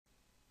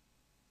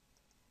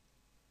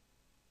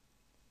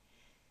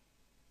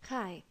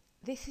Hi,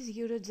 this is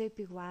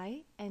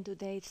EURJPY and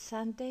today is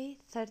Sunday,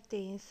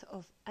 13th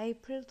of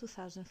April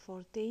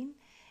 2014,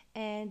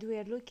 and we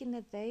are looking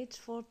at the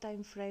H4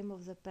 time frame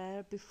of the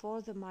pair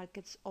before the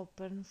markets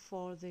open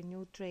for the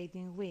new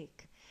trading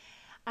week.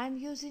 I'm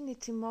using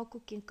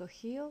Ichimoku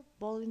Kinko-Hyo,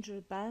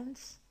 Bollinger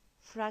Bands,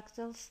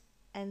 fractals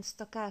and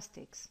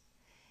stochastics.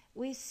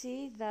 We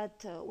see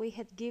that we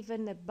had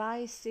given a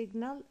buy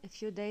signal a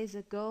few days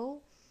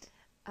ago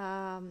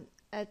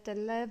at a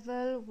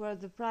level where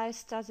the price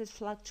started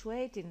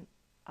fluctuating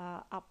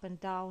up and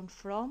down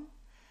from.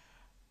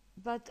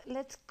 But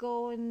let's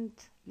go and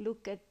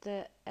look at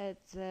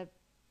the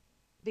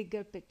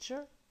bigger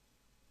picture.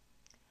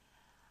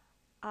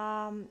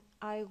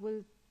 I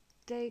will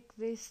take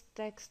this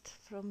text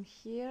from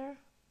here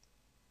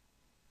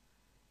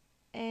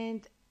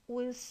and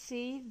we'll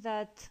see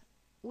that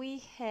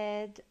we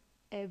had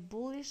a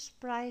bullish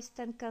price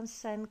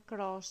Tenkan-sen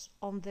cross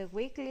on the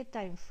weekly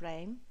time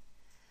frame.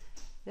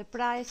 The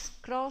price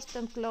crossed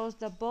and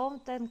closed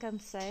above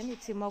Tenkan-sen,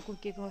 Ichimoku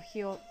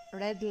Kinko-Hyo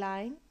red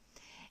line,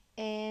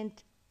 and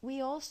we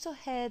also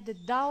had the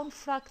down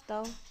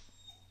fractal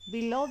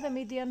below the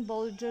median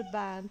Bollinger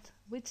Band,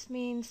 which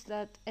means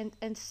that and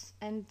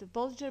the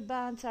Bollinger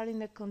Bands are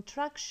in a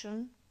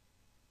contraction.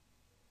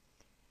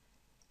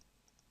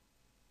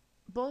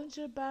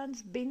 Bollinger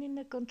Bands being in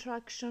a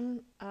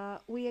contraction,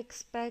 we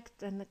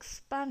expect an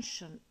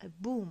expansion, a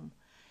boom,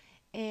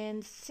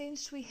 and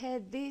since we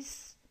had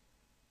this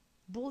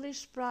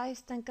bullish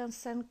price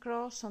Tenkan-sen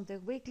cross on the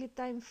weekly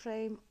time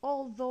frame,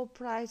 although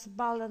price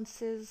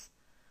balances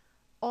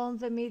on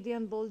the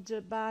median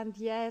Bollinger Band,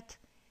 yet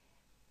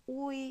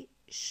we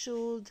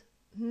should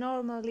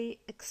normally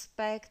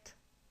expect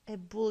a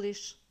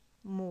bullish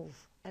move,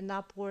 an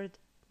upward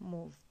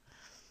move.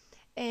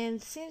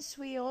 And since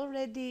we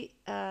already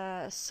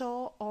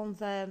saw on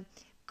the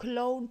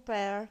clone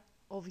pair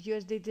of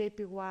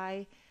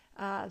USD-JPY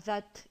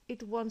that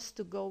it wants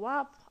to go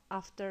up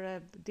after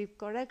a deep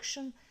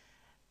correction,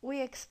 we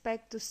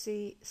expect to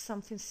see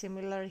something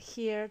similar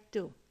here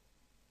too.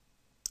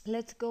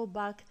 Let's go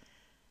back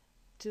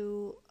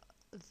to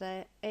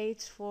the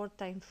H4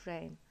 time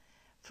frame.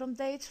 From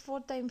the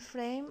H4 time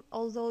frame,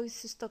 although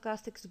this is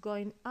stochastics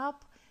going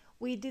up,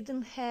 we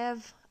didn't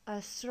have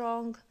a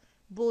strong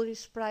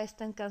bullish price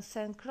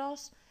Tenkan-sen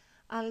cross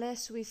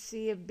unless we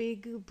see a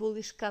big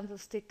bullish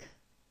candlestick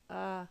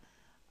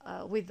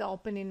with the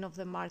opening of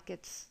the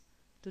markets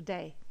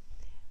today.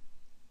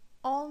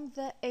 On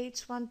the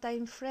H1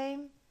 time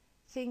frame,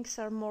 things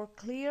are more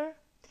clear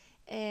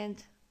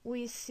and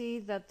we see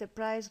that the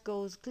price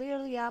goes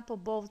clearly up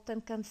above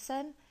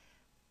Tenkan-sen,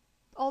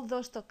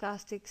 although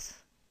stochastics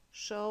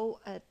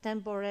show a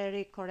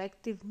temporary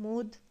corrective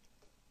mood.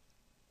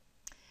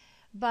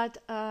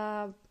 But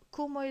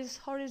Kumo is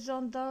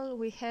horizontal.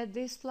 We had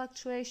these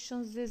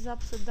fluctuations, these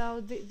ups and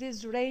downs,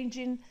 this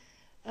ranging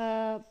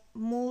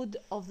mood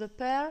of the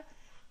pair,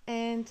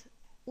 and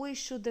we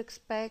should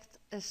expect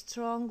a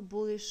strong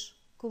bullish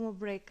Kumo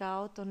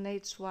breakout on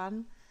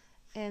H1,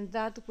 and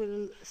that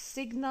will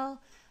signal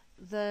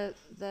the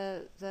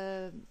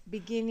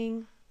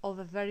beginning of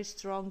a very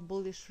strong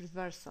bullish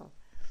reversal.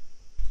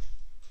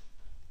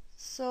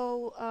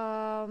 So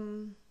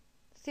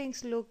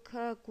things look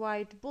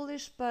quite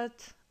bullish,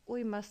 but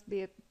we must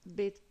be a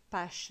bit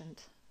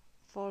patient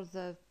for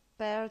the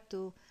pair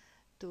to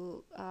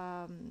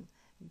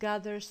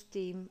gather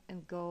steam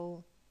and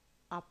go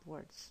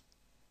upwards.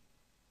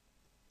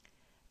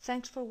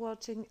 Thanks for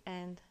watching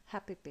and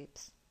happy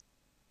pips.